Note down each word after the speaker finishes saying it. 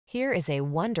Here is a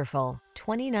wonderful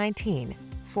 2019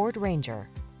 Ford Ranger.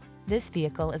 This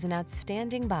vehicle is an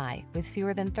outstanding buy with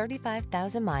fewer than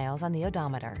 35,000 miles on the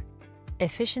odometer.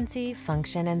 Efficiency,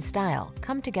 function, and style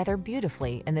come together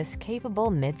beautifully in this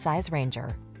capable midsize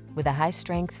Ranger. With a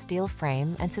high-strength steel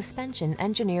frame and suspension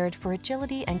engineered for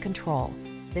agility and control,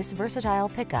 this versatile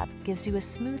pickup gives you a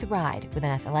smooth ride with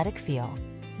an athletic feel.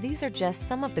 These are just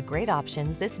some of the great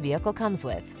options this vehicle comes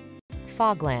with: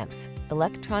 fog lamps,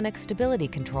 electronic stability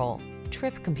control,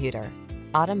 trip computer,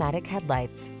 automatic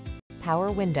headlights,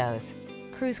 power windows,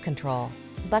 cruise control,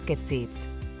 bucket seats,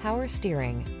 power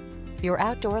steering. Your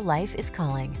outdoor life is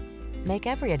calling. Make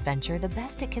every adventure the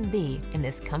best it can be in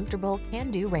this comfortable,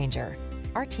 can-do Ranger.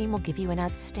 Our team will give you an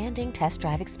outstanding test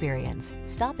drive experience.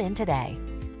 Stop in today.